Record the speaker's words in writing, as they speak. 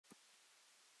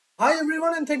Hi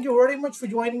everyone, and thank you very much for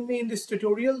joining me in this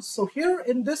tutorial. So here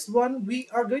in this one we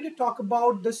are going to talk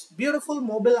about this beautiful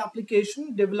mobile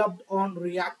application developed on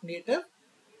React Native.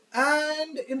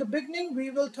 And in the beginning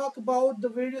we will talk about the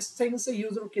various things a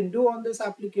user can do on this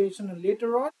application, and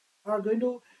later on are going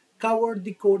to cover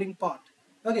the coding part.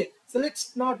 Okay, so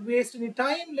let's not waste any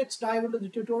time. Let's dive into the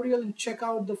tutorial and check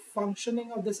out the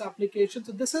functioning of this application.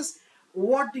 So this is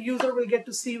what the user will get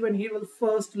to see when he will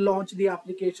first launch the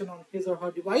application on his or her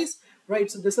device,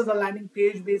 right? So this is a landing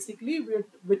page basically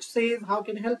which says how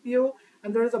can I help you,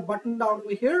 and there is a button down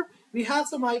over here. We have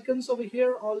some icons over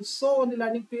here also on the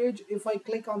landing page. If I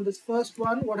click on this first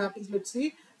one, what happens? Let's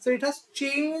see. So it has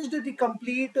changed the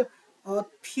complete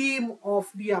theme of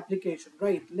the application,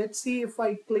 right? Let's see if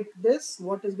I click this,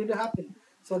 what is going to happen.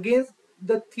 So again,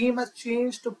 the theme has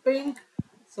changed to pink.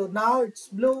 So now it's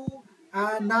blue,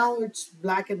 and now it's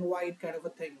black and white kind of a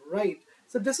thing, right?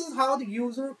 So this is how the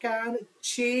user can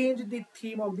change the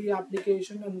theme of the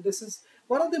application, and this is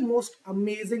one of the most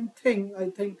amazing thing I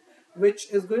think,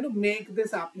 which is going to make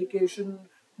this application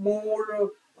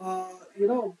more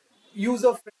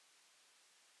user friendly.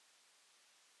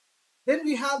 Then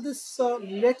we have this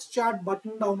let's chat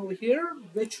button down over here,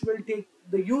 which will take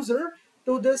the user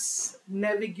to this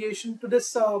navigation, to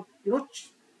this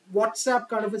WhatsApp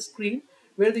kind of a screen,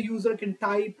 where the user can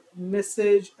type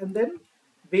message, and then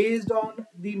based on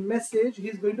the message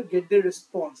he's going to get the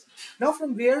response. Now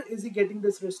from where is he getting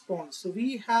this response? So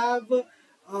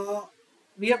uh,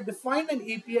 we have defined an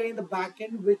API in the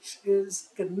backend which is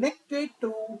connected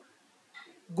to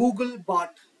Google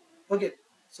Bot. Okay,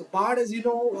 so Bard, as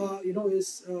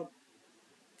is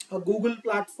a Google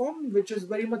platform which is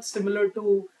very much similar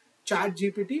to Chat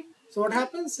GPT. So what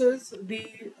happens is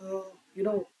the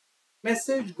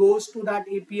message goes to that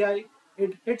API,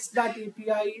 it hits that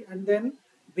API, and then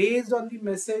based on the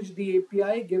message, the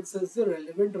API gives us the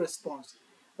relevant response.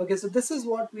 Okay, so this is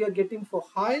what we are getting for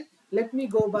hi. Let me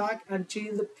go back and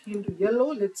change the theme to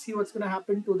yellow. Let's see what's going to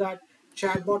happen to that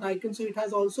chatbot icon. So it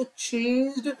has also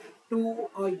changed to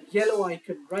a yellow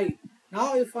icon, right?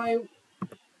 Now if I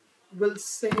will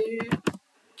say,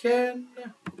 can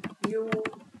you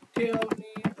tell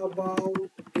me about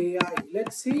AI?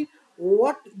 Let's see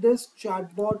what this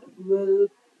chatbot will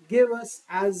give us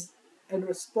as a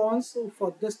response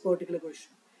for this particular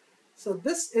question. So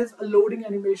this is a loading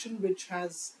animation which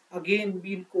has again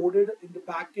been coded in the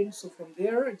backend. So from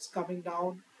there it's coming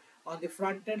down on the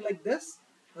front end like this.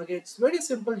 Okay, it's very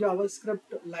simple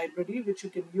JavaScript library which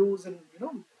you can use, and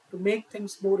to make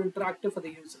things more interactive for the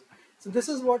user. So this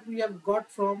is what we have got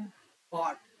from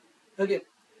Bart. Okay,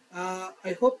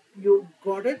 I hope you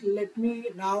got it. Let me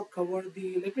now talk about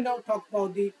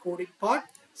the coding part.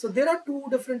 So there are two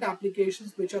different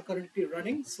applications which are currently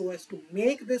running. So as to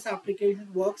make this application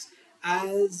works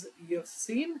as you've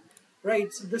seen,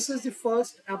 right? So this is the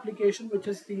first application, which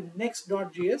is the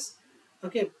next.js.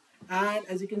 Okay, and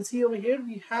as you can see over here,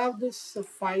 we have this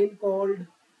file called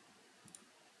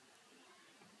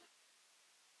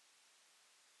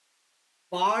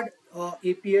Bard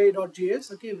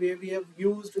API.js, okay, where we have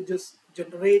used just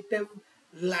generative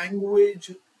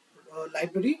language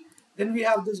library. Then we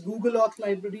have this Google Auth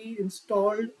library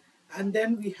installed, and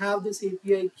then we have this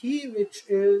API key, which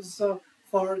is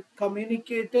for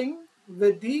communicating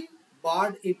with the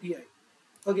Bard API.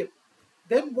 Okay,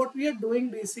 then what we are doing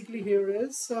basically here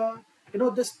is,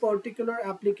 this particular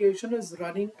application is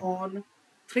running on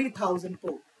 3000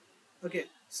 port. Okay,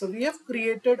 so we have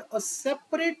created a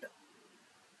separate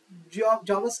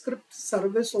JavaScript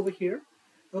service over here,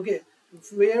 okay,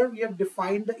 where we have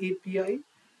defined the API,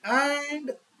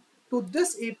 and to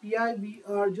this API we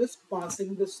are just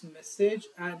passing this message,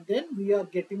 and then we are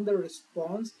getting the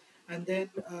response, and then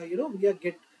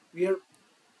we are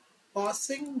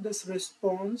passing this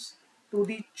response to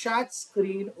the chat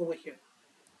screen over here.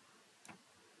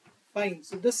 Fine.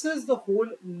 So this is the whole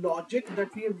logic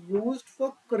that we have used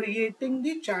for creating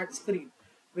the chat screen,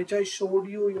 which I showed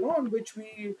you, on which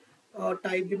we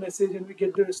type the message and we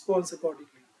get the response accordingly.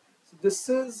 So this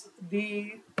is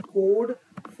the code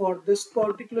for this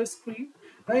particular screen.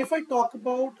 Now, if I talk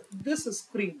about this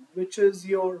screen, which is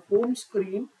your home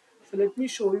screen, so let me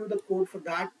show you the code for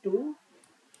that too.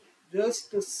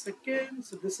 Just a second.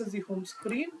 So this is the home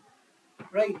screen,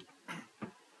 right?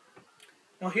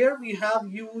 Now here we have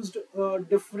used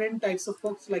different types of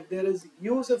hooks, like there is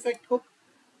use effect hook,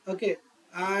 okay,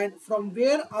 and from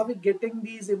where are we getting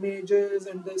these images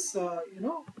and this,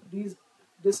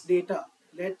 this data?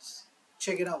 Let's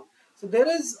check it out. So there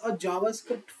is a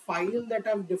JavaScript file that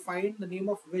I've defined, the name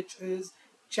of which is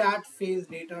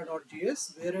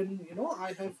chatphasedata.js, wherein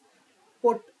I have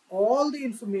put all the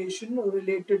information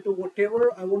related to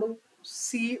whatever I want to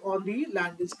see on the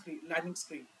landing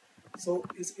screen. So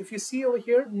if you see over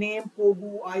here, name,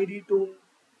 Pogu, ID to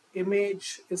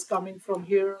image is coming from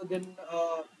here. Then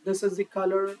this is the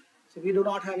color. So we do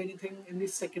not have anything in the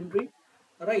secondary.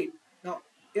 Right now,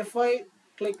 if I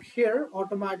click here,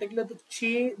 automatically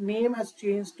the name has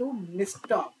changed to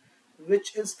Nista,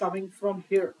 which is coming from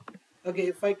here. Okay,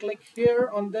 if I click here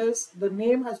on this, the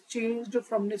name has changed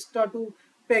from Nista to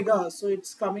Pega, so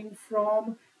it's coming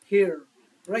from here.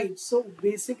 Right, so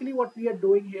basically what we are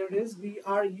doing here is we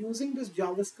are using this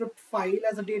JavaScript file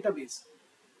as a database.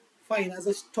 Fine, as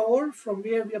a store from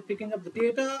where we are picking up the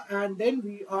data, and then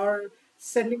we are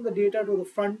sending the data to the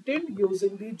front end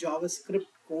using the JavaScript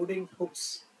coding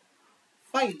hooks.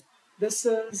 Fine. This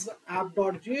is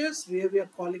app.js where we are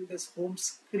calling this home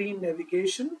screen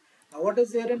navigation. Now, what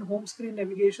is there in home screen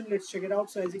navigation? Let's check it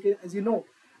out. So, as you know,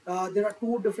 there are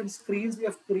two different screens we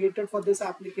have created for this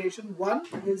application. One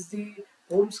is the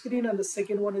home screen, and the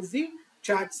second one is the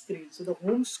chat screen. So, the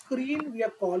home screen we are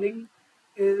calling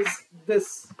is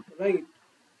this, right?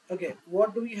 Okay,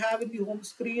 what do we have in the home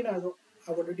screen? I've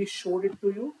already showed it to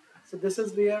you. So this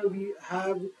is where we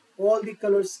have all the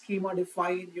color schema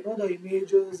defined, the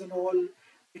images and all,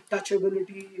 the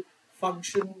touchability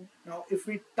function. Now, if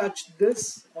we touch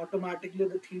this, automatically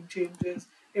the theme changes.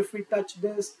 If we touch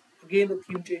this, again the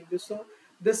theme changes. So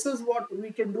this is what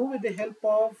we can do with the help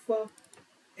of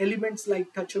elements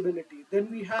like touchability.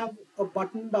 Then we have a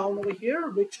button down over here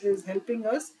which is helping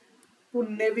us to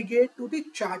navigate to the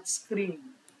chat screen.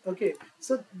 Okay,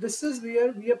 so this is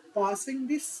where we are passing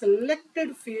the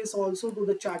selected face also to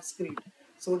the chat screen,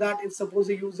 so that if suppose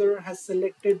a user has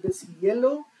selected this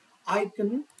yellow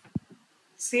icon,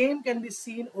 same can be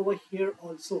seen over here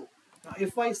also. Now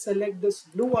if I select this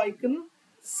blue icon,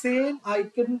 same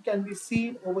icon can be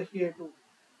seen over here too.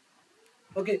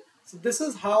 Okay, so this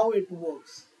is how it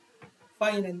works.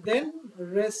 Fine, and then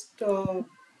rest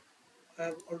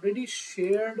I've already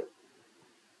shared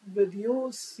with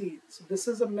you. See, so this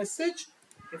is a message.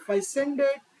 If I send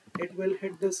it, it will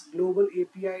hit this global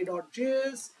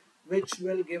API.js, which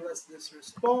will give us this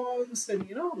response. And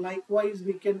likewise,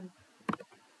 we can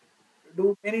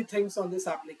do many things on this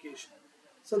application.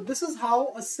 So this is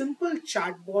how a simple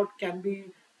chatbot can be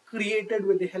created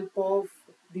with the help of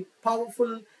the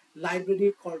powerful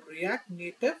library called React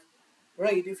Native.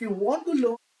 Right? If you want to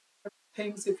learn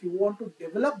things, if you want to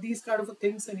develop these kind of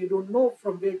things and you don't know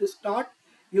from where to start,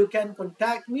 you can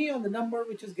contact me on the number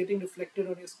which is getting reflected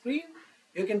on your screen.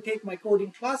 You can take my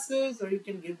coding classes, or you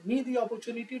can give me the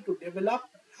opportunity to develop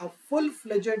a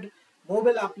full-fledged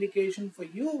mobile application for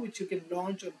you, which you can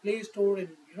launch on Play Store, and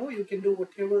you can do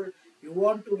whatever you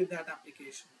want to with that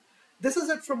application. This is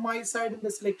it from my side in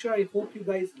this lecture. I hope you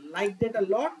guys liked it a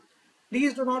lot.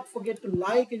 Please do not forget to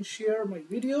like and share my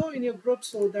video in your group,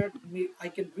 so that I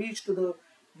can reach to the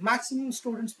maximum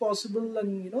students possible,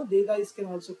 and they guys can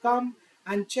also come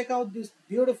and check out these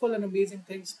beautiful and amazing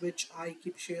things which I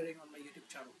keep sharing on my YouTube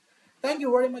channel. Thank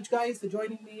you very much guys for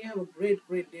joining me. Have a great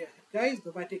day ahead guys. Bye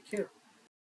bye, take care.